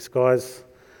guys.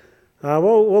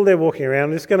 While they're walking around,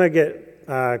 I'm just going to get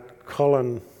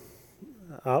Colin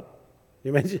up.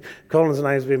 Colin's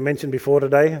name's been mentioned before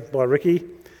today by Ricky.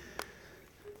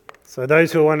 So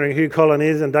those who are wondering who Colin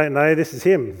is and don't know, this is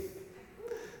him.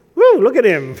 Woo, look at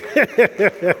him.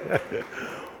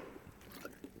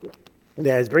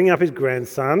 Yeah, he's bringing up his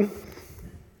grandson.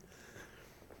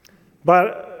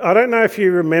 But I don't know if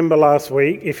you remember last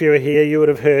week, if you were here, you would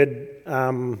have heard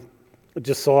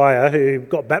Josiah, who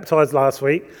got baptised last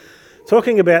week,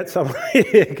 talking about someone,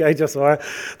 okay, Josiah,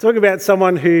 talking about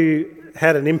someone who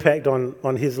had an impact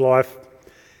on his life.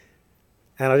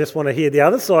 And I just want to hear the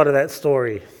other side of that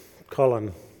story.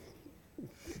 Colin.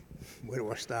 Where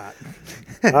do I start?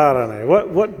 I don't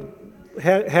know.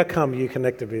 How come you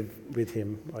connected with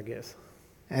him, I guess?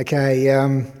 Okay,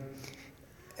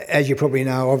 as you probably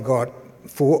know,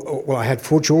 I had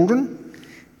four children,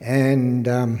 and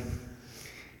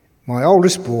my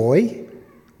oldest boy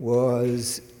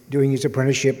was doing his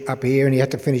apprenticeship up here, and he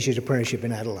had to finish his apprenticeship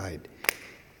in Adelaide.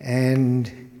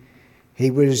 And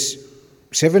he was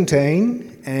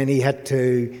 17, and he had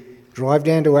to drive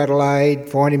down to Adelaide,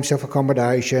 find himself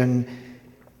accommodation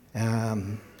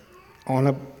on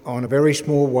a very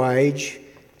small wage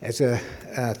as a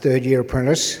third-year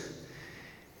apprentice.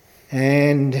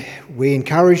 And we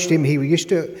encouraged him. He used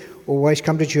to always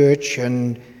come to church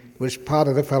and was part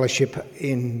of the fellowship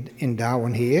in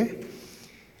Darwin here.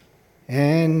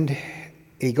 And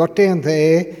he got down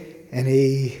there, and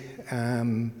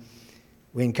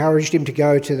we encouraged him to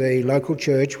go to the local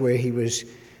church where he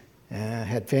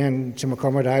had found some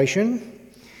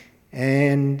accommodation.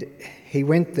 And he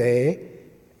went there,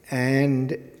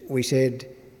 and we said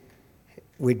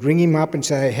we'd ring him up and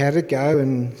say, "How'd it go?"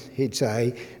 And he'd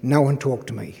say, "No one talked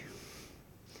to me."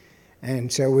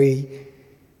 And so we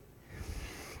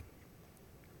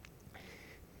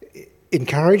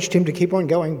encouraged him to keep on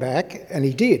going back, and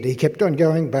he did. He kept on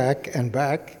going back and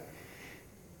back,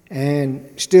 and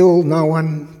still no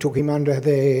one took him under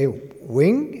their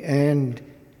wing and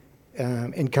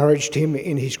encouraged him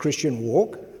in his Christian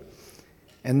walk.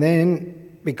 And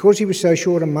then, because he was so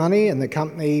short of money and the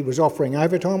company was offering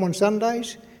overtime on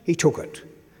Sundays, he took it.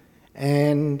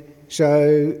 And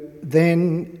so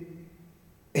then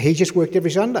he just worked every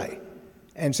Sunday.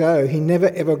 And so he never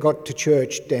ever got to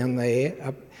church down there,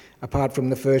 apart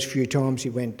from the first few times he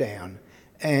went down.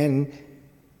 And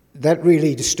that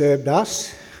really disturbed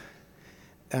us.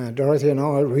 Dorothy and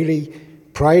I really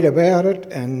prayed about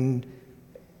it and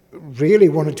really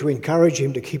wanted to encourage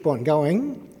him to keep on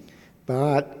going,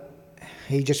 but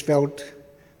he just felt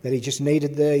that he just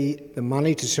needed the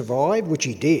money to survive, which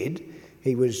he did.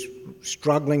 He was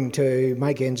struggling to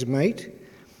make ends meet.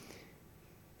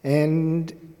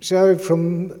 And so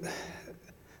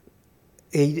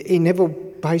he never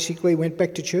basically went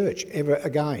back to church ever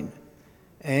again.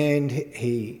 And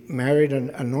he married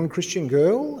a non-Christian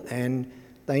girl, and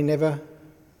they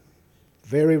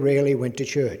very rarely went to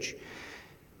church.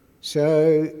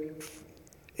 So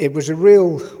it was a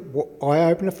real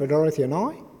eye-opener for Dorothy and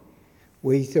I.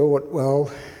 We thought, well,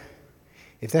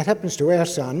 if that happens to our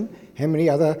son, how many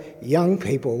other young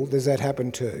people does that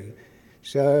happen to?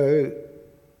 So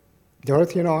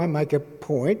Dorothy and I make a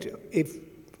point,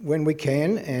 when we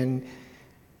can, and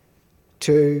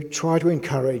to try to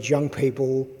encourage young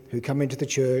people who come into the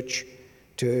church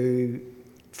to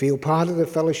feel part of the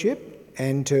fellowship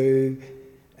and to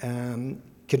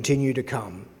continue to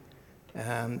come.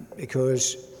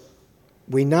 Because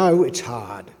we know it's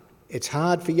hard. It's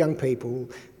hard for young people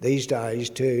these days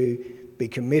to be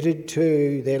committed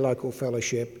to their local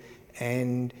fellowship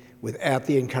and without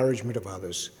the encouragement of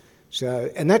others.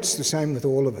 And that's the same with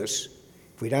all of us.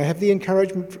 If we don't have the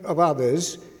encouragement of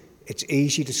others, it's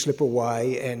easy to slip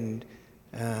away and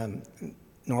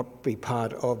not be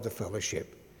part of the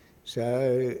fellowship.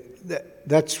 So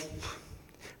that's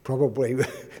probably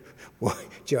why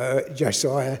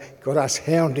Josiah got us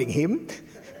hounding him,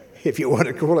 if you want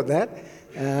to call it that.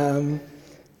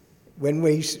 When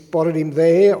we spotted him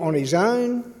there on his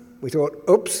own, we thought,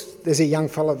 oops, there's a young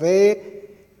fella there.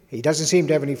 He doesn't seem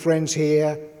to have any friends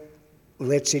here.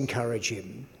 Let's encourage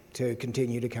him to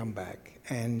continue to come back.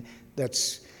 And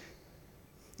that's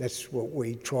what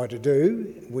we try to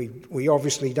do. We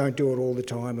obviously don't do it all the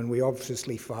time, and we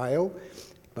obviously fail,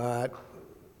 but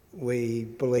we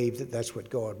believe that that's what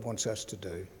God wants us to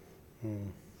do.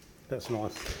 That's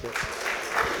nice.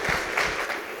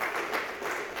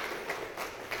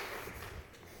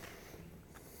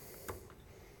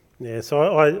 Yeah,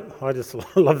 so I just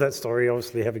love that story,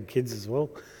 obviously having kids as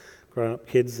well, grown up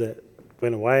kids that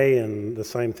went away, and the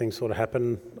same thing sort of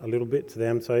happened a little bit to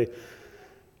them. So,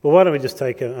 well, why don't we just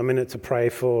take a minute to pray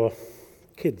for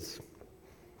kids,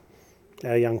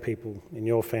 our young people in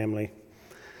your family.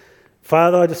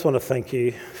 Father, I just want to thank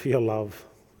you for your love.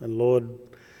 And Lord,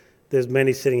 there's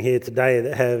many sitting here today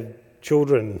that have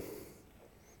children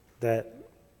that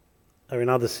are in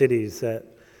other cities that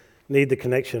need the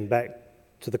connection back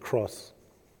to the cross.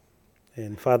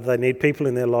 And Father, they need people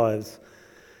in their lives.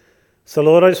 So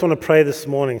Lord, I just want to pray this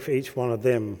morning for each one of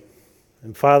them.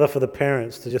 And Father, for the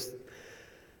parents to just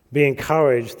be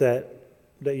encouraged that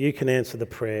you can answer the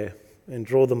prayer and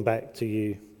draw them back to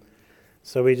you.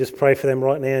 So we just pray for them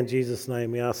right now in Jesus'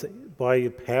 name. We ask that by the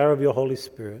power of your Holy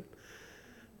Spirit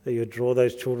that you draw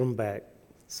those children back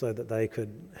so that they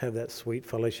could have that sweet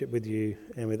fellowship with you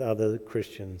and with other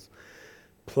Christians.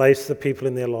 Place the people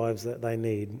in their lives that they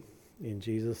need. In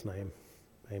Jesus' name,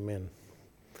 amen.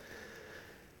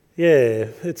 Yeah,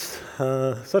 it's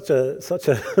such a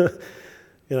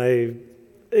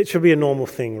it should be a normal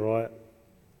thing, right?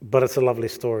 But it's a lovely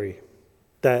story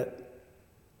that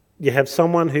you have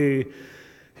someone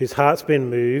whose heart's been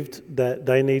moved, that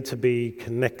they need to be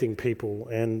connecting people.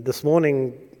 And this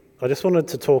morning, I just wanted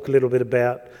to talk a little bit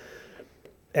about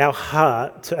our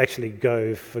heart to actually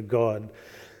go for God.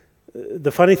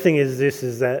 The funny thing is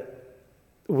that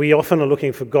we often are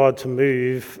looking for God to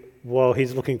move while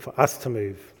he's looking for us to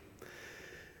move.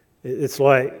 It's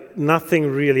like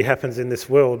nothing really happens in this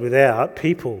world without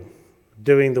people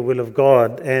doing the will of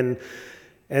God. And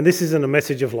this isn't a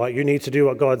message of like, you need to do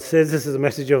what God says. This is a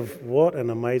message of what an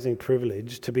amazing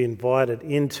privilege to be invited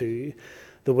into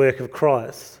the work of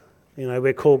Christ. You know,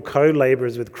 we're called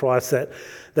co-laborers with Christ.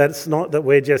 That's not that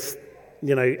we're just,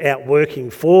 out working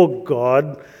for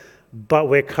God, but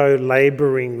we're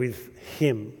co-laboring with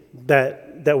him.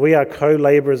 That we are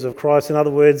co-laborers of Christ. In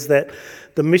other words, that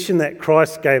the mission that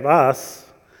Christ gave us,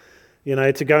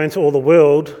 to go into all the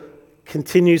world,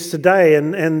 continues today.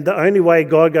 And the only way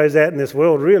God goes out in this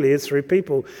world really is through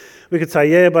people. We could say,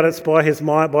 yeah, but it's by his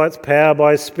might, by its power,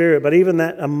 by his spirit. But even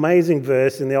that amazing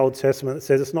verse in the Old Testament that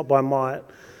says it's not by might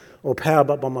or power,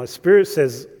 but by my spirit,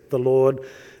 says the Lord,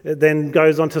 it then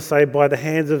goes on to say, by the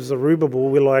hands of Zerubbabel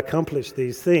will I accomplish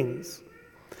these things.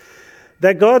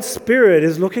 That God's Spirit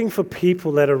is looking for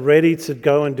people that are ready to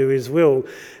go and do his will.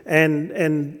 And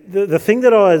the thing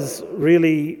that I was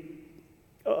really,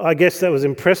 I guess that was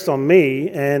impressed on me,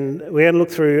 and we had to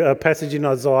look through a passage in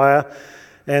Isaiah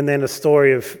and then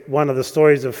one of the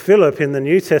stories of Philip in the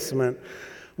New Testament,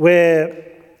 where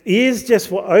ears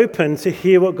just were open to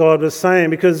hear what God was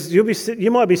saying, because you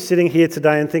might be sitting here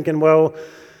today and thinking, well,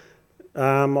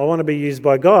 I want to be used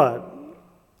by God.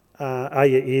 Are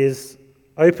your ears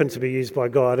open to be used by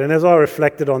God? And as I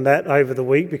reflected on that over the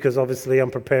week, because obviously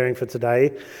I'm preparing for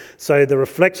today, so the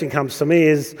reflection comes to me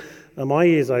is, are my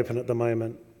ears open at the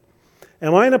moment?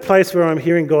 Am I in a place where I'm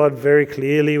hearing God very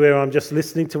clearly, where I'm just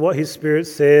listening to what his Spirit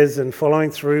says and following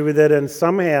through with it, and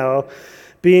somehow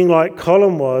being like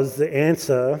Colin was, the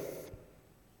answer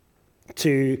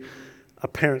to a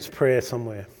parent's prayer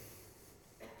somewhere?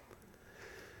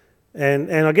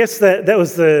 And I guess that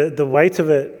was the weight of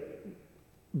it.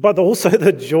 But also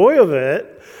the joy of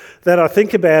it, that I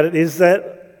think about it, is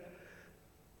that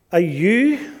are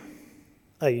you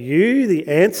the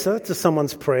answer to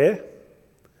someone's prayer?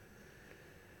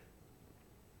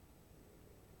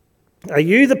 Are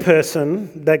you the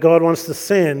person that God wants to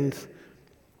send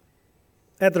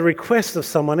at the request of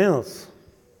someone else?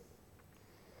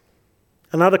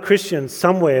 Another Christian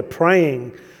somewhere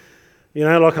praying,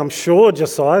 like I'm sure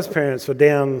Josiah's parents were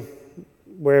down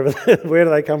wherever, where do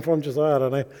they come from, Josiah? I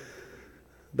don't know.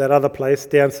 That other place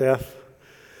down south.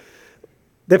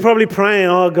 They're probably praying,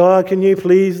 oh God, can you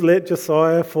please let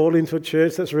Josiah fall into a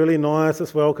church that's really nice,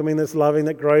 that's welcoming, that's loving,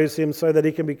 that grows him so that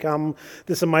he can become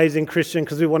this amazing Christian,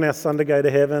 because we want our son to go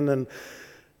to heaven. And,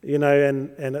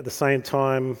 and at the same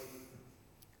time,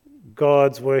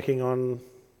 God's working on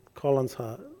Colin's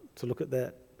heart to look at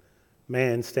that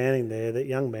man standing there, that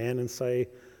young man, and say,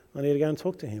 I need to go and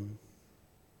talk to him.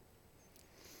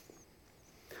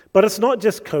 But it's not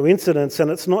just coincidence,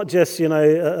 and it's not just,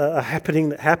 a happening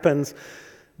that happens,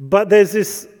 but there's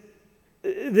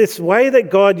this way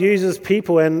that God uses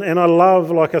people, and I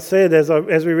love, like I said, as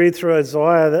we read through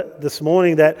Isaiah this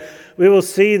morning, that we will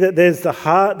see that there's the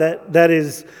heart that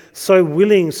is so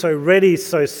willing, so ready,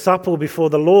 so supple before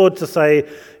the Lord to say,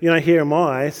 here am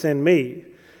I, send me.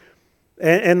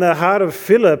 And the heart of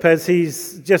Philip, as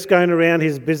he's just going around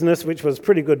his business, which was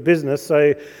pretty good business.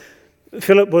 So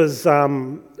Philip was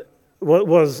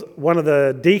one of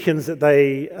the deacons that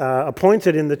they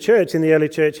appointed in the church, in the early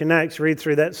church in Acts. Read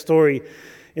through that story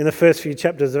in the first few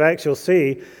chapters of Acts, you'll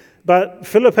see. But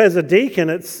Philip as a deacon,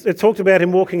 it talked about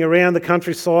him walking around the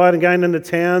countryside and going into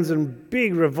towns and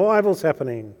big revivals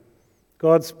happening.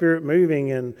 God's Spirit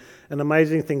moving and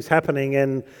amazing things happening.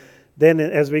 And then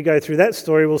as we go through that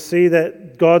story, we'll see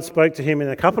that God spoke to him in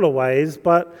a couple of ways,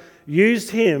 but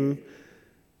used him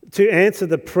to answer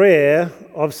the prayer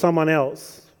of someone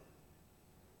else.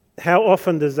 How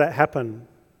often does that happen?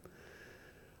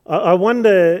 I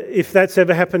wonder if that's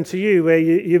ever happened to you, where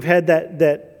you've had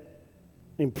that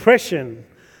impression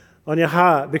on your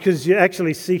heart because you're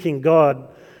actually seeking God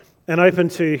and open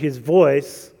to his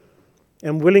voice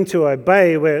and willing to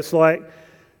obey, where it's like,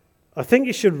 I think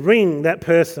you should ring that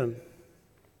person.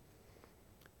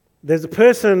 There's a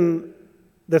person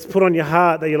that's put on your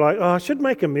heart that you're like, oh, I should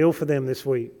make a meal for them this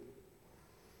week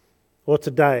or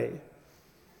today.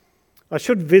 I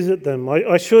should visit them.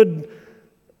 I should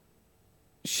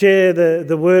share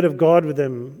the word of God with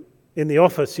them in the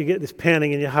office. You get this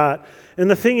pounding in your heart. And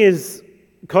the thing is,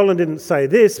 Colin didn't say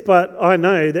this, but I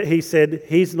know that he said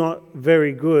he's not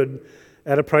very good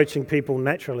at approaching people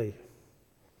naturally.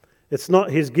 It's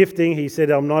not his gifting. He said,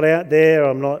 I'm not out there,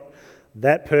 I'm not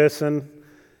that person.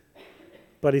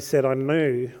 But he said, I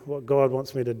know what God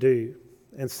wants me to do.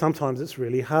 And sometimes it's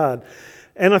really hard.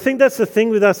 And I think that's the thing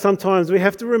with us sometimes. We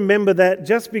have to remember that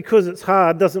just because it's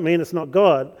hard doesn't mean it's not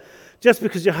God. Just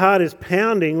because your heart is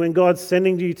pounding when God's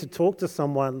sending you to talk to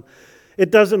someone,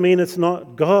 it doesn't mean it's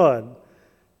not God.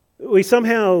 We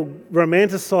somehow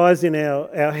romanticize in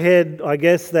our head, I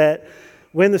guess, that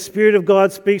when the Spirit of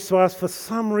God speaks to us, for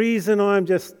some reason I'm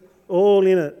just all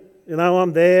in it. You know,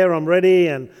 I'm there, I'm ready,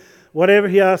 and whatever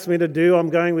he asks me to do, I'm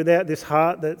going without this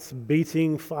heart that's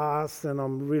beating fast, and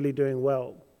I'm really doing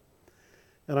well.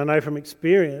 And I know from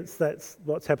experience that's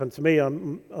what's happened to me.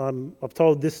 I've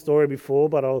told this story before,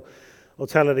 but I'll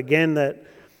tell it again, that,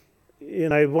 you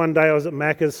know, one day I was at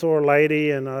Macca's, saw a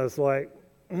lady, and I was like,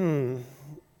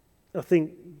 I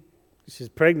think she's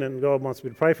pregnant and God wants me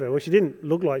to pray for her. Well, she didn't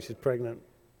look like she's pregnant.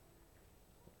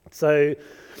 So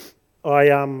I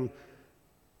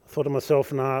thought to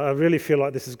myself, I really feel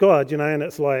like this is God, you know, and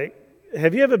it's like,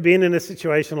 have you ever been in a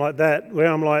situation like that where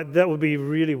I'm like, that would be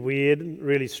really weird,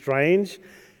 really strange,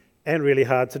 and really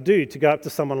hard to do, to go up to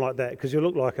someone like that, because you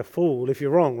look like a fool if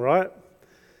you're wrong, right?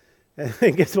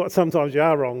 And guess what? Sometimes you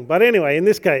are wrong. But anyway, in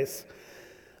this case,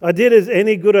 I did as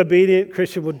any good obedient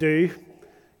Christian would do,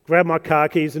 grabbed my car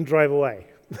keys and drove away.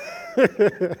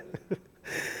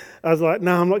 I was like,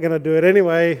 no, I'm not going to do it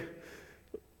anyway.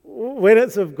 When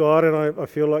it's of God and I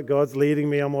feel like God's leading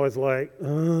me, I'm always like,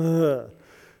 ugh.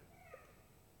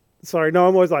 I'm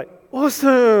always like,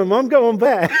 awesome, I'm going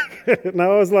back.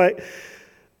 No, I was like,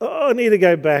 oh, I need to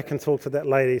go back and talk to that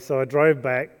lady. So I drove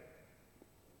back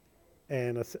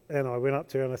and I went up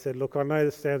to her and I said, look, I know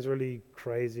this sounds really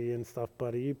crazy and stuff,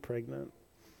 but are you pregnant?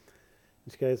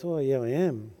 And she goes, oh, yeah, I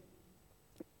am.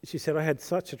 She said, I had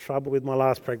such a trouble with my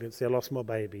last pregnancy. I lost my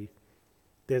baby.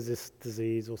 There's this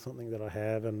disease or something that I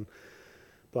have, and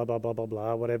blah, blah, blah, blah,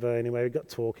 blah, whatever. Anyway, we got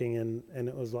talking, and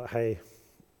it was like, hey,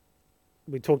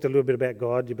 we talked a little bit about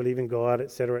God. You believe in God,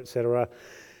 etc., etc.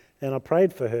 And I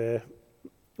prayed for her,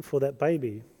 for that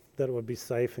baby, that it would be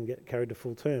safe and get carried to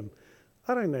full term.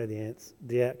 I don't know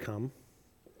the outcome.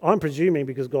 I'm presuming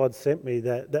because God sent me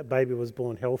that baby was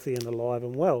born healthy and alive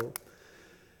and well.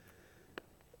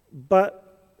 But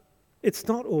it's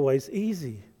not always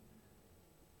easy.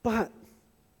 But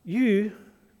you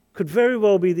could very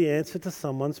well be the answer to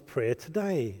someone's prayer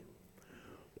today.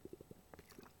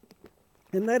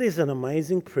 And that is an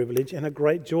amazing privilege and a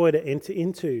great joy to enter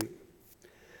into.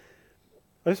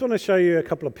 I just want to show you a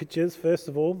couple of pictures. First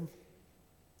of all,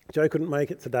 Jo couldn't make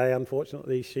it today,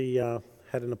 unfortunately. She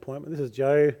had an appointment. This is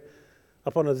Jo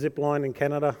up on a zip line in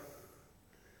Canada.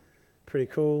 Pretty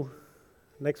cool.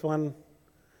 Next one.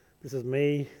 This is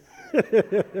me.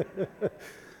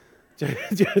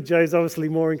 Joe's obviously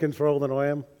more in control than I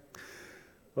am.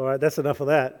 All right, that's enough of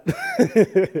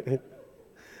that.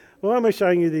 Why am I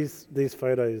showing you these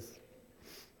photos?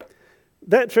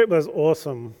 That trip was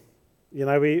awesome. You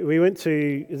know, we went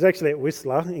to, it was actually at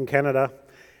Whistler in Canada,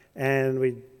 and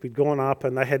we'd gone up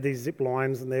and they had these zip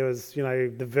lines, and there was, you know,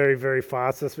 the very, very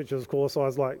fastest, which was, of course, I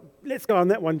was like, let's go on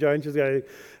that one, Joe. And she's going,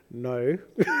 no,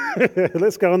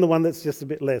 let's go on the one that's just a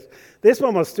bit less. This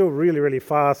one was still really, really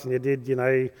fast, and you did, you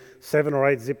know, 7 or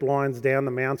 8 zip lines down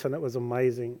the mountain. It was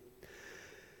amazing.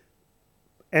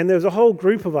 And there was a whole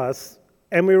group of us,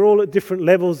 and we were all at different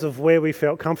levels of where we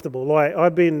felt comfortable. Like,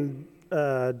 I've been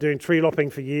doing tree lopping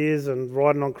for years and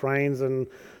riding on cranes and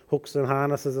hooks and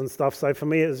harnesses and stuff. So for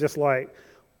me, it was just like,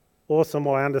 awesome,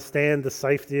 I understand the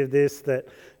safety of this, that,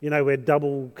 you know, we're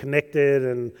double connected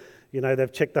and, you know,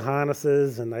 they've checked the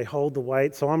harnesses and they hold the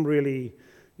weight. So I'm really,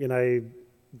 you know,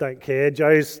 don't care.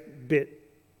 Joe's a bit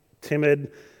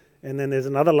timid. And then there's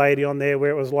another lady on there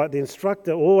where it was like the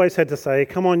instructor always had to say,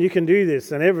 come on, you can do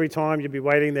this. And every time you'd be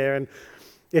waiting there. And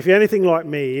if you're anything like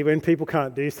me, when people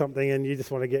can't do something and you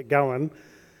just want to get going,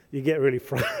 you get really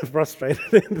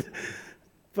frustrated.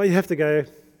 But you have to go,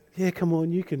 yeah, come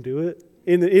on, you can do it.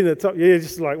 In the top, yeah,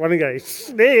 just like one and go,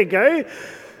 there you go.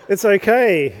 It's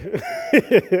okay.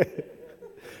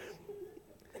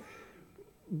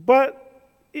 But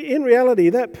in reality,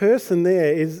 that person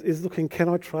there is looking, can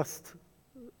I trust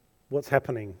what's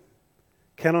happening?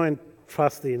 Can I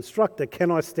trust the instructor? Can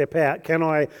I step out? Can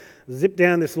I zip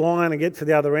down this line and get to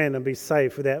the other end and be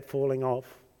safe without falling off?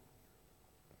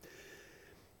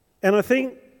 And I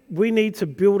think we need to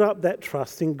build up that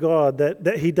trust in God,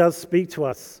 that He does speak to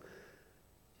us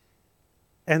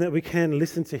and that we can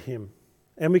listen to Him.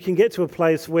 And we can get to a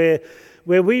place where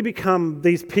we become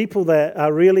these people that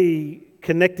are really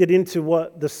connected into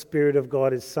what the Spirit of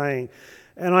God is saying.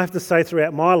 And I have to say,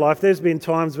 throughout my life, there's been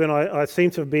times when I seem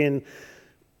to have been,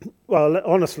 well,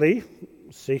 honestly,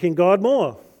 seeking God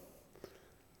more.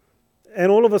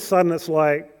 And all of a sudden, it's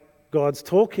like God's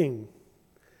talking.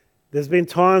 There's been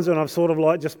times when I've sort of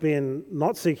like just been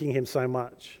not seeking Him so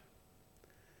much.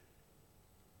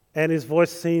 And His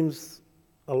voice seems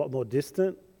a lot more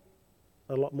distant,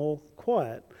 a lot more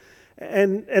quiet.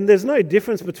 And there's no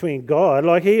difference between God.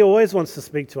 Like, He always wants to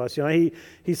speak to us. You know,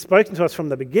 He's spoken to us from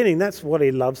the beginning. That's what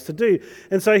He loves to do.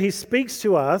 And so He speaks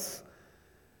to us,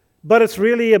 but it's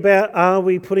really about, are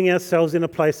we putting ourselves in a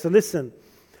place to listen?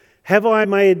 Have I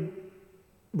made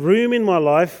room in my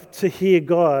life to hear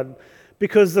God?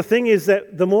 Because the thing is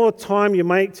that the more time you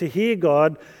make to hear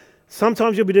God,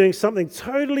 sometimes you'll be doing something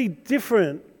totally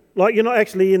different. Like, you're not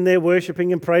actually in there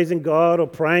worshipping and praising God or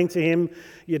praying to Him.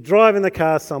 You're driving the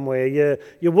car somewhere.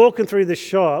 You're walking through the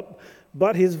shop,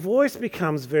 but His voice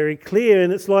becomes very clear,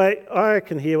 and it's like, I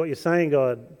can hear what you're saying,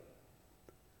 God.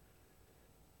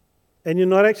 And you're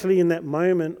not actually in that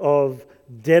moment of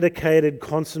dedicated,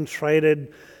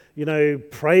 concentrated,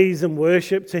 praise and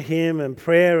worship to Him and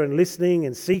prayer and listening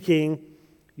and seeking.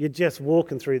 You're just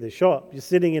walking through the shop. You're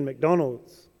sitting in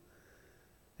McDonald's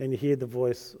and you hear the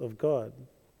voice of God.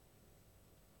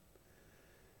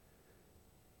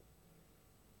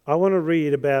 I want to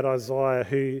read about Isaiah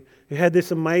who had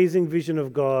this amazing vision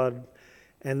of God,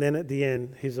 and then at the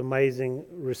end, his amazing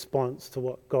response to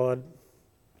what God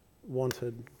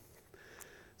wanted.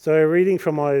 So reading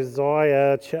from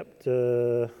Isaiah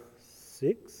chapter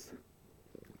 6,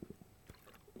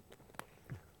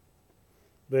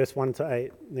 verse 1 to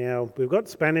 8. Now, we've got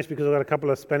Spanish because I've got a couple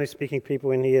of Spanish-speaking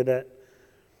people in here that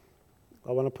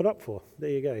I want to put up for. There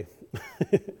you go.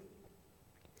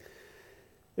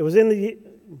 It was in the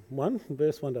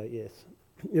verse 1 to 8, yes.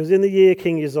 It was in the year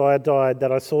King Uzziah died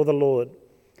that I saw the Lord.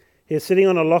 He was sitting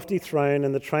on a lofty throne,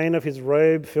 and the train of His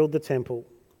robe filled the temple.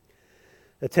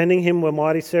 Attending Him were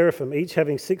mighty seraphim, each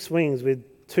having 6 wings.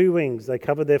 With 2 wings they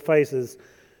covered their faces,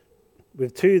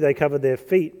 with 2 they covered their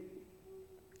feet,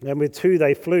 and with 2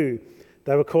 they flew.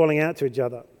 They were calling out to each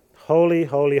other, Holy,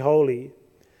 holy, holy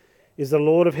is the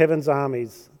Lord of heaven's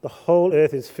armies. The whole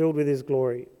earth is filled with His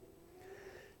glory.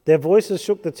 Their voices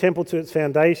shook the temple to its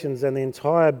foundations, and the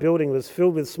entire building was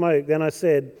filled with smoke. Then I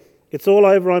said, It's all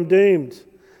over, I'm doomed,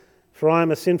 for I am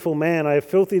a sinful man. I have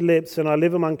filthy lips, and I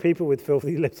live among people with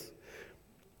filthy lips.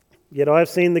 Yet I have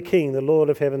seen the King, the Lord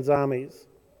of heaven's armies.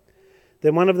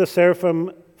 Then one of the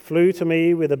seraphim flew to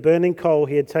me with a burning coal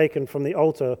he had taken from the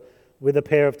altar with a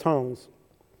pair of tongs.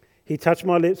 He touched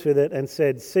my lips with it and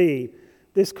said, See,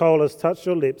 this coal has touched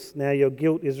your lips. Now your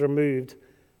guilt is removed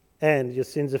and your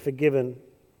sins are forgiven.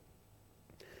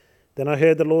 Then I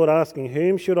heard the Lord asking,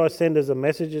 Whom should I send as a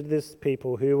messenger to this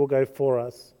people? Who will go for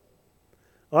us?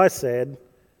 I said,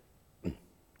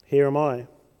 Here am I.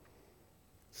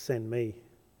 Send me.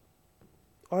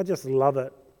 I just love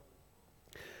it.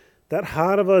 That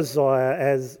heart of Isaiah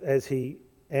as he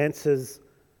answers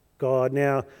God.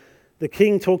 Now, the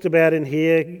king talked about in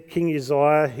here, King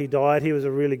Uzziah, he died. He was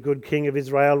a really good king of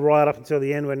Israel right up until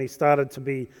the end when he started to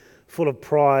be full of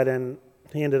pride and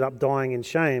he ended up dying in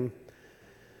shame.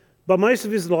 But most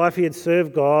of his life he had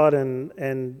served God,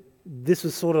 and this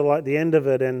was sort of like the end of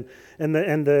it, and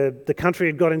the country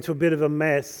had got into a bit of a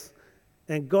mess,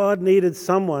 and God needed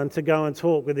someone to go and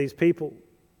talk with these people.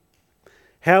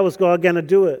 How was God going to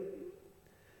do it?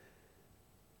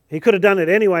 He could have done it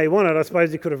any way he wanted. I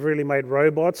suppose he could have really made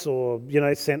robots or,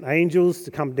 sent angels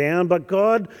to come down, but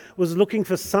God was looking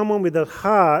for someone with a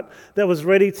heart that was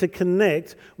ready to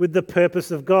connect with the purpose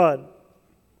of God.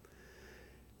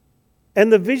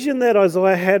 And the vision that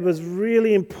Isaiah had was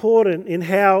really important in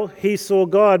how he saw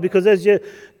God, because as you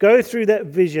go through that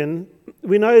vision,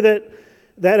 we know that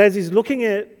as he's looking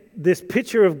at this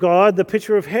picture of God, the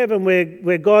picture of heaven,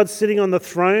 where God's sitting on the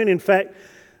throne. In fact,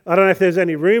 I don't know if there's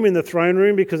any room in the throne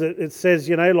room, because it says,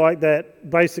 like that,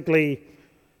 basically,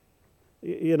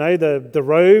 the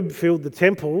robe filled the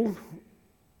temple,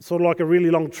 sort of like a really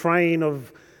long train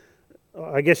of,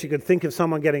 I guess you could think of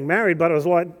someone getting married, but it was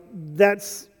like,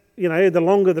 that's, the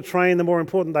longer the train, the more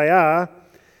important they are.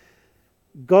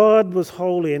 God was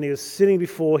holy and he was sitting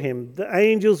before him. The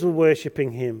angels were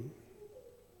worshipping him.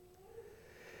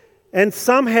 And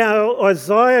somehow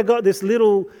Isaiah got this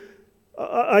little,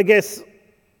 I guess,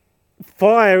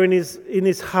 fire in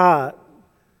his heart.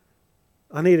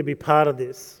 I need to be part of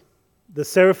this. The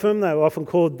seraphim, they were often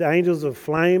called the angels of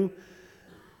flame.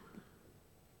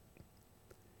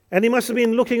 And he must have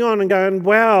been looking on and going,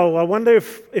 wow, I wonder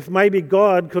if maybe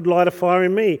God could light a fire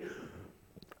in me.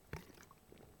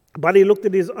 But he looked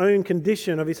at his own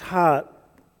condition of his heart.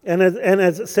 And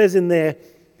as it says in there,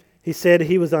 he said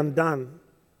he was undone.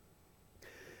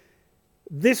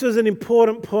 This was an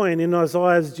important point in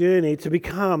Isaiah's journey to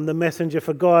become the messenger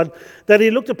for God, that he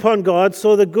looked upon God,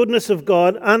 saw the goodness of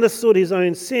God, understood his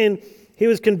own sin. He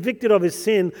was convicted of his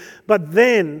sin, but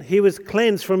then he was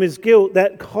cleansed from his guilt.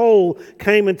 That coal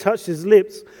came and touched his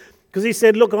lips, because he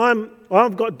said, look,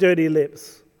 I've got dirty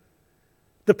lips.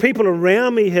 The people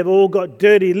around me have all got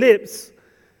dirty lips.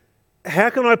 How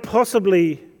can I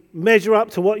possibly measure up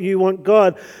to what you want,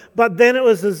 God? But then it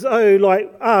was as though,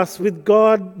 like us, with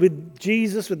God, with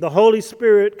Jesus, with the Holy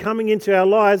Spirit coming into our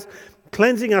lives,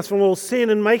 cleansing us from all sin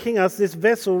and making us this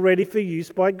vessel ready for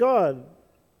use by God.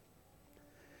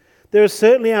 There is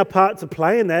certainly our part to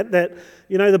play in that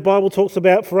the Bible talks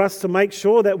about for us to make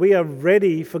sure that we are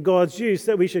ready for God's use,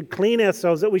 that we should clean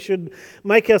ourselves, that we should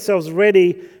make ourselves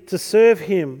ready to serve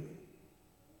him.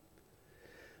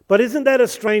 But isn't that a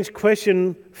strange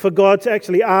question for God to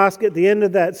actually ask at the end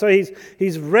of that? So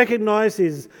he's recognized,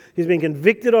 he's been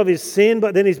convicted of his sin,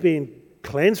 but then he's been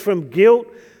cleansed from guilt,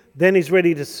 then he's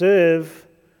ready to serve.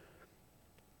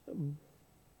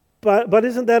 But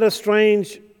isn't that a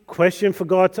strange question for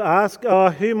God to ask? Oh,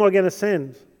 who am I going to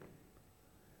send?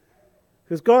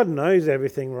 Because God knows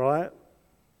everything, right?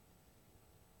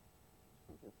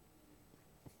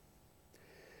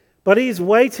 But he's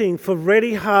waiting for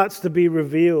ready hearts to be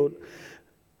revealed,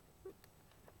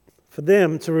 for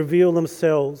them to reveal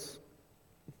themselves.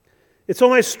 It's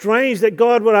almost strange that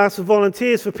God would ask for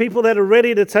volunteers, for people that are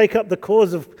ready to take up the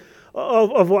cause of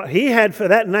what he had for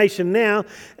that nation now,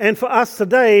 and for us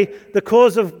today, the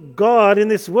cause of God in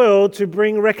this world to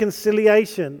bring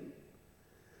reconciliation,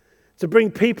 to bring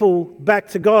people back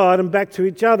to God and back to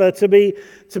each other, to be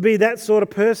that sort of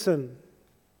person.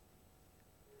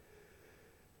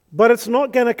 But it's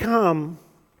not going to come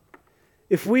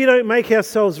if we don't make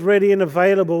ourselves ready and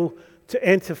available to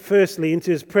enter firstly into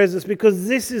his presence, because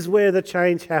this is where the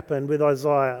change happened with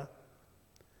Isaiah.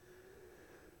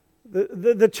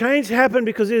 The change happened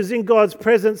because he was in God's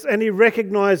presence and he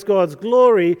recognized God's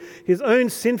glory, his own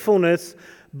sinfulness,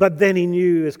 but then he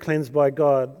knew he was cleansed by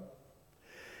God.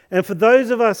 And for those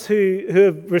of us who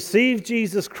have received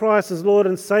Jesus Christ as Lord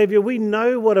and Saviour, we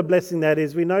know what a blessing that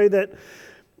is. We know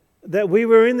that we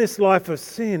were in this life of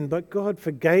sin, but God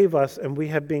forgave us and we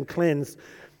have been cleansed.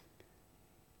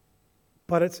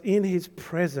 But it's in his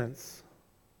presence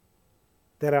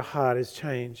that our heart is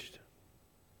changed.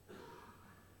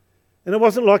 And it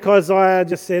wasn't like Isaiah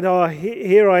just said, oh,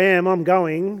 here I am, I'm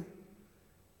going.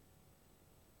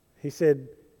 He said,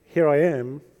 here I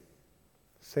am,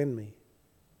 send me.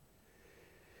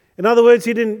 In other words,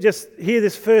 he didn't just hear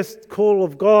this first call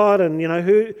of God and,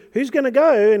 who's going to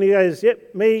go? And he goes,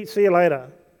 yep, me, see you later.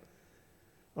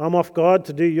 I'm off, God,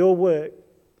 to do your work.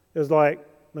 It was like,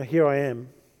 no, here I am.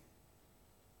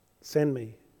 Send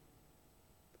me.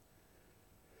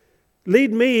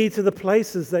 Lead me to the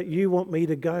places that you want me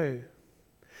to go.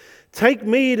 Take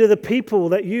me to the people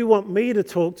that you want me to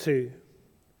talk to.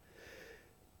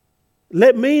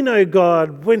 Let me know,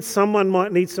 God, when someone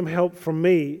might need some help from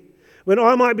me. When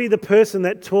I might be the person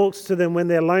that talks to them when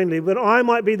they're lonely. When I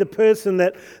might be the person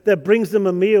that brings them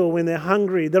a meal when they're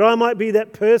hungry. That I might be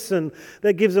that person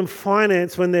that gives them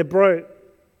finance when they're broke.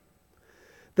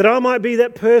 That I might be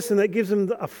that person that gives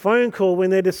them a phone call when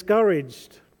they're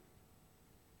discouraged.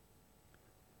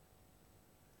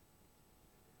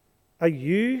 Are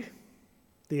you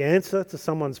the answer to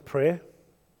someone's prayer?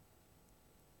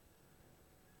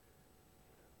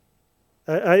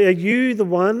 Are you the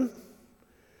one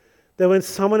that when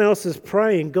someone else is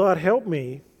praying, God help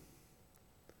me,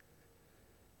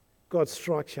 God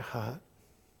strikes your heart?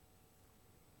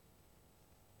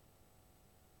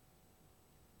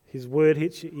 His word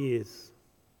hits your ears.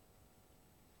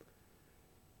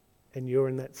 and you're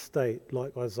in that state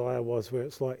like Isaiah was, where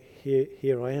it's like,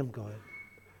 here I am, God.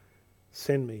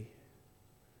 Send me.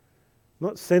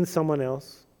 Not send someone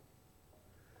else.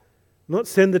 Not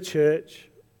send the church.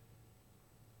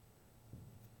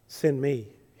 Send me.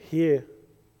 Here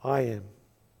I am.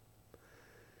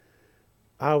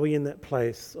 Are we in that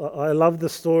place? I love the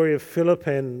story of Philip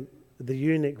and the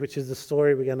eunuch, which is the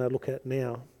story we're going to look at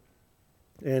now.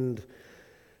 And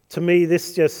to me,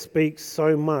 this just speaks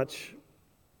so much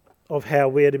of how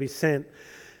we're to be sent.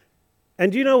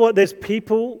 And you know what? There's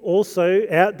people also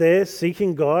out there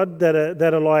seeking God that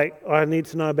are like, I need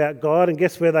to know about God. And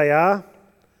guess where they are?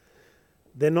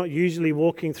 They're not usually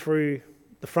walking through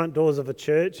the front doors of a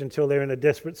church until they're in a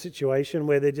desperate situation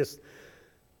where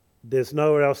there's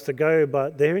nowhere else to go,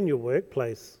 but they're in your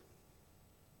workplace.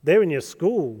 They're in your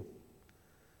school.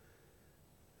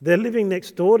 They're living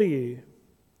next door to you.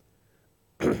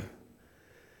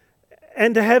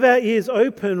 And to have our ears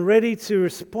open, ready to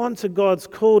respond to God's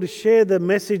call to share the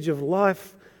message of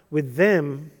life with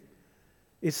them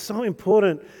is so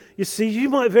important. You see, you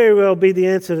might very well be the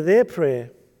answer to their prayer.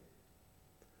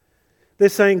 They're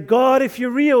saying, God, if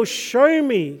you're real, show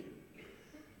me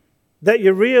that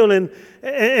you're real. And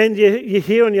you're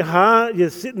here in your heart, you're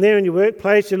sitting there in your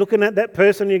workplace, you're looking at that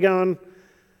person, you're going,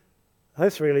 I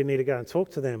just really need to go and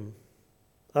talk to them.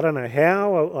 I don't know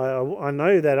how. I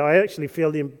know that. I actually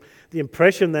feel the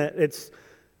impression that it's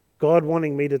God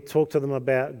wanting me to talk to them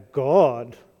about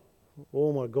God.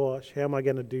 Oh my gosh, how am I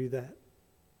going to do that?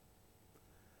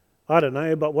 I don't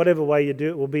know, but whatever way you do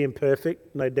it will be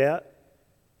imperfect, no doubt.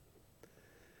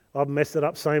 I've messed it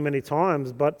up so many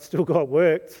times, but still got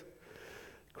worked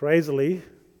crazily.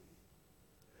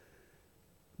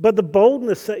 But the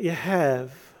boldness that you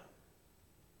have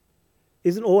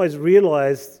isn't always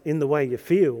realized in the way you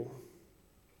feel.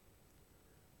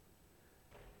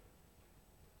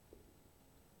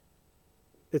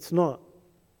 It's not.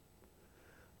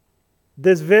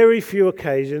 There's very few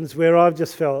occasions where I've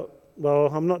just felt, well,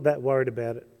 I'm not that worried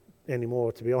about it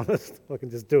anymore, to be honest. I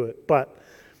can just do it. But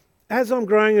as I'm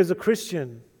growing as a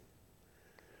Christian,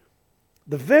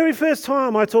 the very first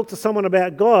time I talked to someone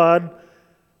about God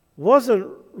wasn't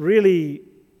really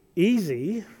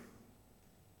easy.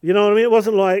 You know what I mean? It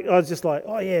wasn't like, I was just like,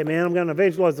 oh yeah, man, I'm going to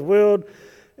evangelize the world.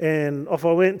 And off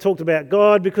I went and talked about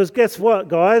God, because guess what,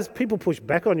 guys? People push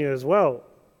back on you as well.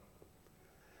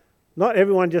 Not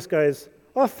everyone just goes,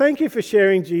 oh, thank you for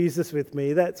sharing Jesus with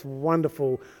me. That's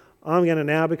wonderful. I'm going to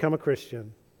now become a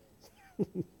Christian.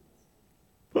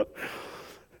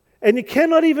 And you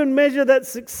cannot even measure that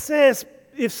success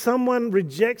if someone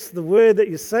rejects the word that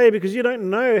you say, because you don't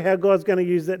know how God's going to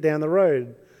use that down the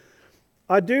road.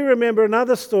 I do remember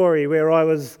another story where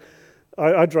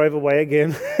I drove away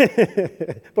again,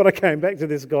 but I came back to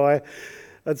this guy.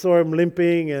 I saw him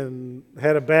limping and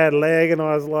had a bad leg, and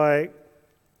I was like,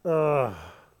 oh,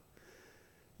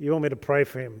 you want me to pray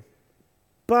for him?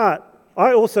 But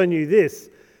I also knew this,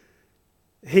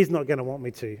 he's not going to want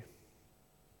me to.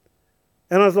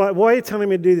 And I was like, why are you telling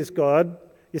me to do this, God?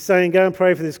 You're saying go and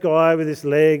pray for this guy with this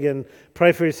leg and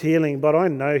pray for his healing, but I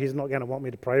know he's not going to want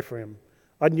me to pray for him.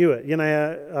 I knew it. You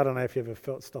know, I don't know if you ever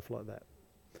felt stuff like that.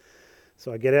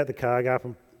 So I get out the car, go up,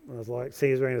 and I was like, see,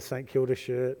 he's wearing a St Kilda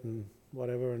shirt and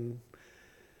whatever, and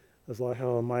I was like,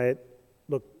 oh, mate,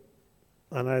 look,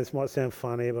 I know this might sound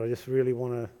funny, but I just really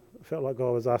I felt like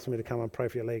God was asking me to come and pray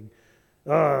for your leg.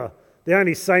 Oh, the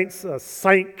only saints are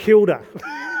St Kilda.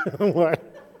 I'm like,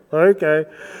 okay,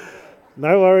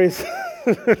 no worries.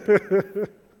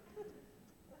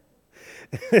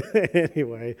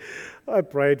 Anyway, I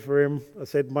prayed for him. I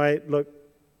said, mate, look,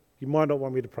 you might not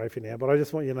want me to pray for you now, but I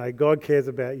just want you to know God cares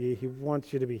about you. He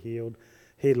wants you to be healed.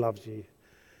 He loves you.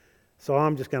 So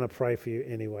I'm just going to pray for you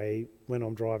anyway when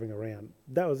I'm driving around.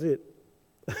 That was it.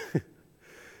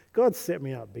 God set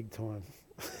me up big time.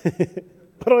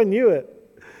 But I knew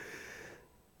it.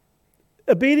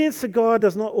 Obedience to God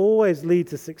does not always lead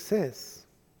to success.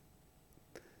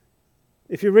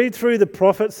 If you read through the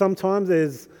prophets, sometimes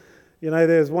there's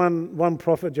one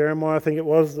prophet, Jeremiah, I think it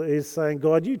was, that is saying,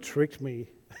 God, you tricked me.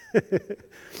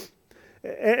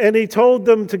 And he told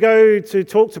them to go to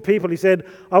talk to people. He said,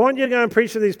 I want you to go and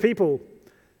preach to these people.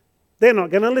 They're not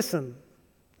going to listen.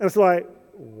 And it's like,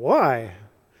 why?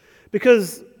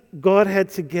 Because God had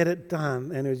to get it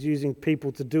done, and he was using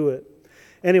people to do it.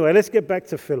 Anyway, let's get back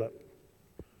to Philip.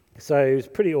 So it was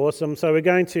pretty awesome. So we're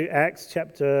going to Acts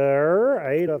chapter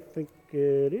 8, I think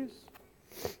it is.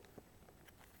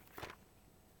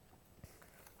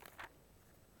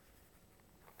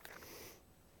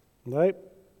 Nope.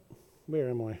 Where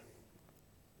am I?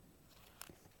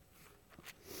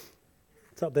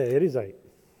 It's up there. It is 8.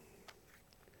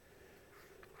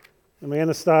 And we're going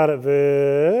to start at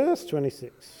verse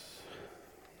 26.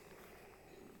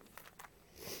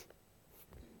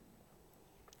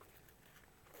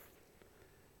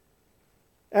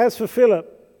 As for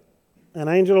Philip, an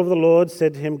angel of the Lord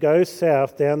said to him, "Go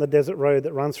south down the desert road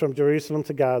that runs from Jerusalem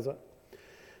to Gaza."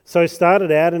 So he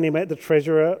started out and he met the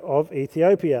treasurer of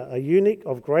Ethiopia, a eunuch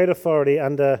of great authority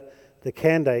under the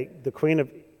Candake, the queen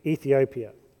of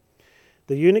Ethiopia.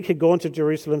 The eunuch had gone to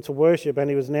Jerusalem to worship, and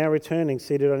he was now returning,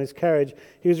 seated on his carriage.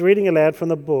 He was reading aloud from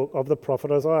the book of the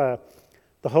prophet Isaiah.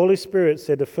 The Holy Spirit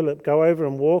said to Philip, "Go over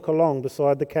and walk along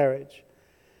beside the carriage."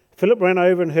 Philip ran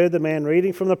over and heard the man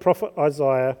reading from the prophet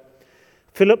Isaiah.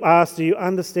 Philip asked, "Do you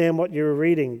understand what you are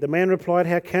reading?" The man replied,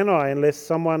 "How can I unless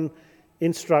someone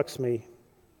instructs me?"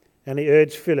 And he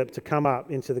urged Philip to come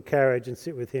up into the carriage and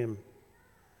sit with him.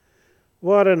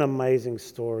 What an amazing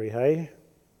story, hey?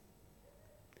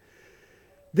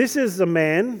 This is a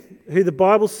man who the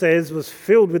Bible says was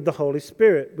filled with the Holy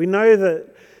Spirit. We know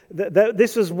that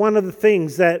this was one of the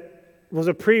things that was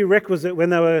a prerequisite when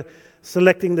they were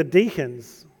selecting the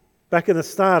deacons. Back in the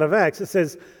start of Acts, it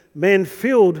says, "men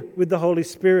filled with the Holy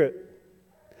Spirit."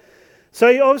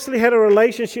 So he obviously had a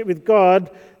relationship with God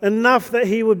enough that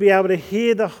he would be able to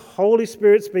hear the Holy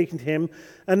Spirit speaking to him,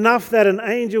 enough that an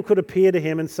angel could appear to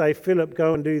him and say, "Philip,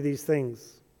 go and do these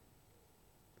things."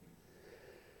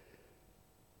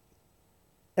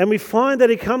 And we find that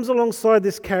he comes alongside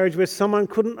this carriage where someone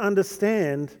couldn't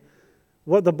understand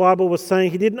what the Bible was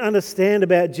saying. He didn't understand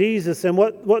about Jesus and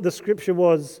what the scripture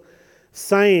was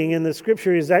saying. And the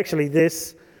scripture is actually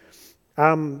this,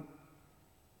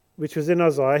 which was in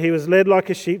Isaiah. "He was led like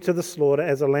a sheep to the slaughter,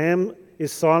 as a lamb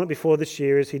is silent before the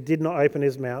shearers. He did not open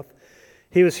his mouth.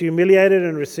 He was humiliated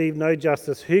and received no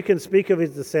justice. Who can speak of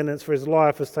his descendants, for his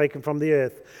life was taken from the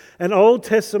earth?" An Old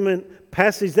Testament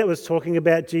passage that was talking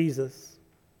about Jesus.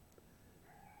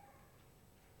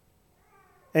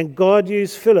 And God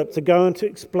used Philip to go and to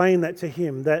explain that to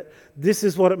him, that this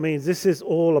is what it means. This is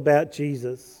all about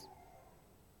Jesus.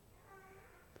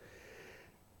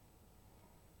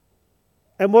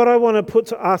 And what I want to put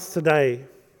to us today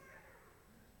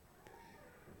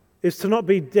is to not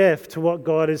be deaf to what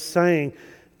God is saying.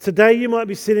 Today you might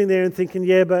be sitting there and thinking,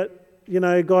 "Yeah, but,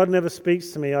 God never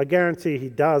speaks to me." I guarantee He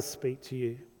does speak to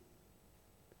you.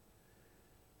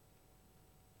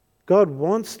 God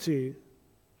wants to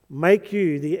make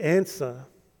you the answer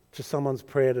to someone's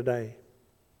prayer today.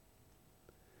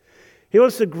 He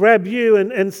wants to grab you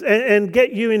and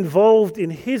get you involved in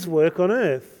His work on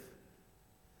earth.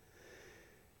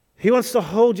 He wants to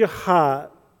hold your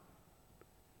heart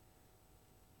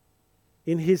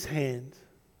in His hand.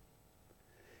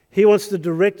 He wants to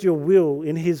direct your will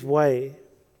in His way.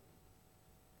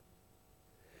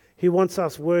 He wants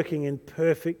us working in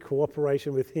perfect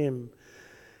cooperation with Him.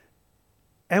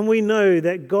 And we know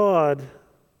that God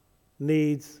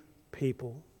needs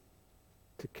people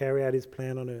to carry out His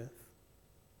plan on earth.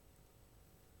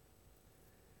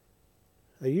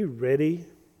 Are you ready?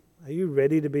 Are you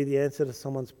ready to be the answer to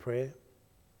someone's prayer?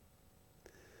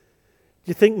 Do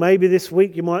you think maybe this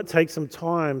week you might take some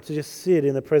time to just sit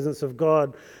in the presence of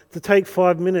God, to take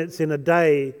 5 minutes in a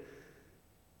day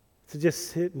to just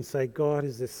sit and say, "God,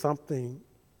 is there something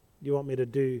you want me to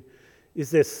do?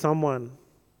 Is there someone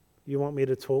you want me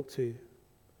to talk to?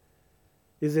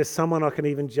 Is there someone I can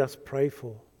even just pray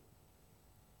for?"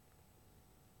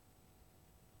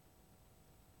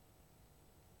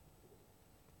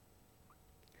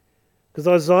 Because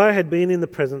Isaiah had been in the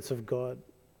presence of God.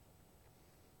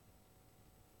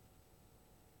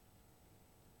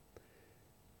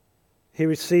 He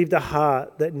received a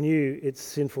heart that knew its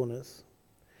sinfulness.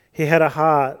 He had a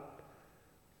heart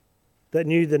that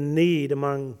knew the need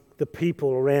among the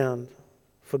people around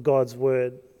for God's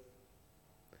word.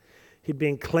 He'd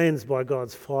been cleansed by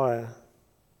God's fire,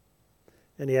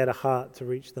 and he had a heart to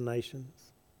reach the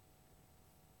nations.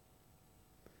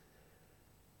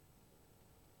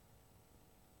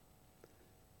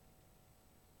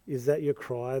 Is that your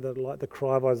cry, like the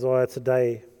cry of Isaiah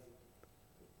today?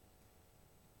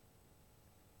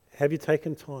 Have you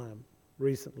taken time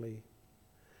recently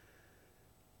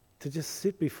to just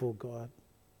sit before God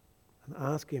and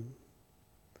ask Him,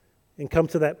 and come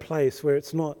to that place where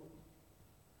it's not,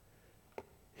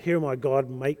 "Here, my God,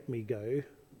 make me go.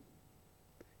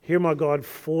 Here, my God,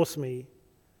 force me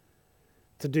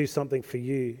to do something for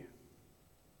you."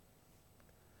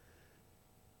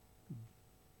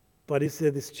 But is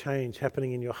there this change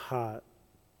happening in your heart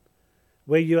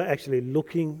where you're actually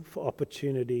looking for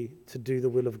opportunity to do the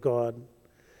will of God,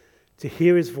 to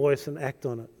hear His voice and act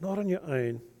on it, not on your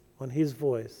own, on His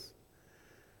voice,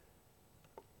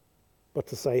 but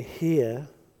to say, "Here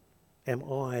am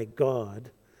I,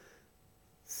 God,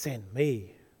 Send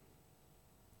me.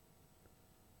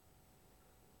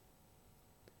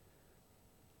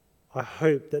 I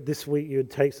hope that this week you would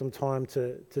take some time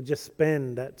to just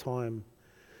spend that time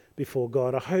before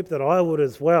God. I hope that I would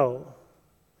as well,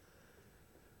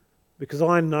 because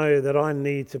I know that I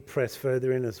need to press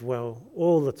further in as well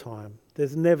all the time.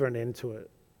 There's never an end to it.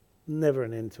 Never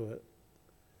an end to it.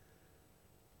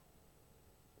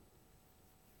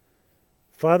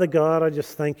 Father God, I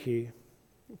just thank you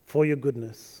for your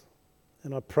goodness.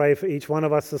 And I pray for each one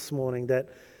of us this morning that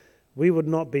we would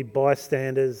not be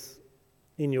bystanders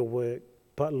in your work,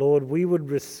 but Lord, we would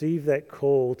receive that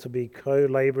call to be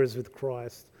co-laborers with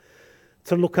Christ,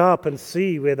 to look up and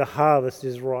see where the harvest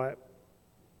is ripe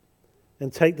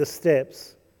and take the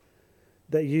steps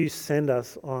that you send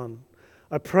us on.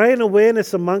 I pray an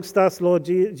awareness amongst us, Lord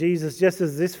Jesus, just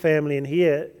as this family in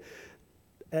here,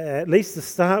 at least to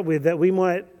start with, that we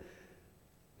might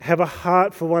have a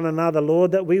heart for one another,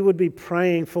 Lord, that we would be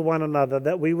praying for one another,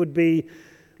 that we would be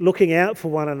looking out for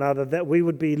one another, that we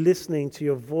would be listening to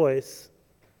your voice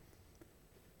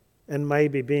and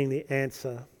maybe being the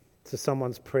answer to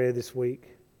someone's prayer this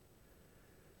week.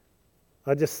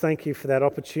 I just thank you for that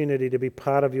opportunity to be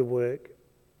part of your work.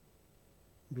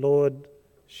 Lord,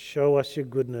 show us your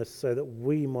goodness so that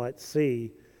we might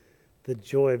see the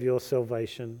joy of your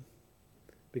salvation.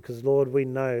 Because, Lord, we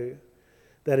know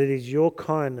that it is your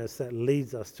kindness that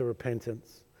leads us to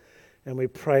repentance. And we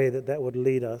pray that that would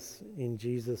lead us in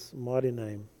Jesus' mighty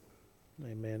name.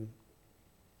 Amen.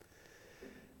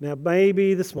 Now,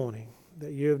 maybe this morning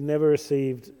that you have never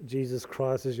received Jesus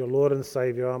Christ as your Lord and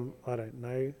Saviour, I don't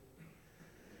know.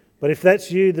 But if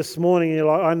that's you this morning, you're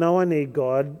like, I know I need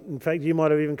God. In fact, you might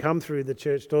have even come through the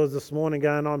church doors this morning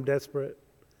going, I'm desperate.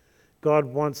 God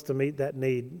wants to meet that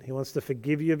need. He wants to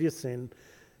forgive you of your sin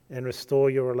and restore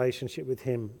your relationship with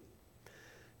him.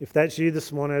 If that's you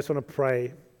this morning, I just want to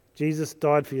pray. Jesus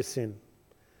died for your sin.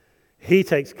 He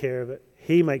takes care of it.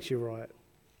 He makes you right.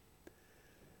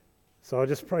 So I'll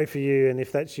just pray for you, and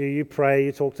if that's you, you pray,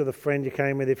 you talk to the friend you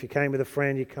came with. If you came with a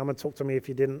friend, you come and talk to me if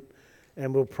you didn't,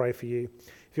 and we'll pray for you.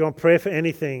 If you want prayer for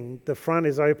anything, the front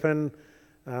is open.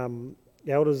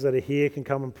 Elders that are here can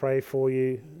come and pray for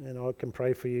you, and I can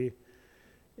pray for you.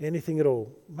 Anything at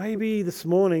all. Maybe this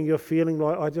morning you're feeling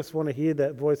like, I just want to hear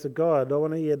that voice of God. I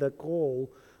want to hear the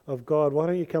call of God. Why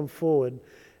don't you come forward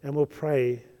and we'll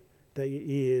pray that your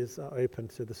ears are open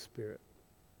to the Spirit.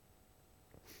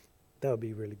 That would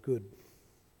be really good.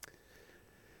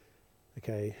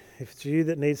 Okay, if it's you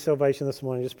that needs salvation this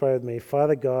morning, just pray with me.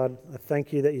 Father God, I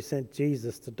thank you that you sent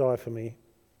Jesus to die for me.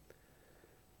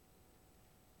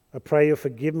 I pray you'll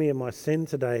forgive me of my sin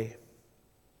today,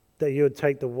 that you would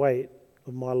take the weight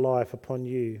of my life upon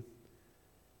you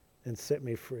and set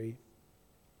me free.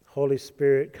 Holy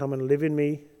Spirit, come and live in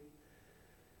me.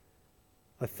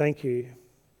 I thank you,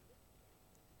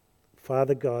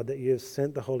 Father God, that you have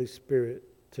sent the Holy Spirit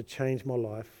to change my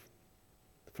life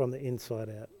from the inside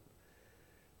out.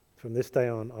 From this day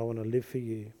on, I want to live for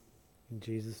you. In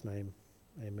Jesus' name,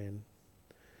 amen.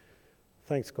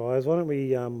 Thanks, guys. Why don't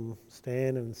we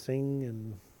stand and sing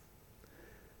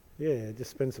and, just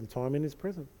spend some time in his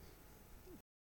presence.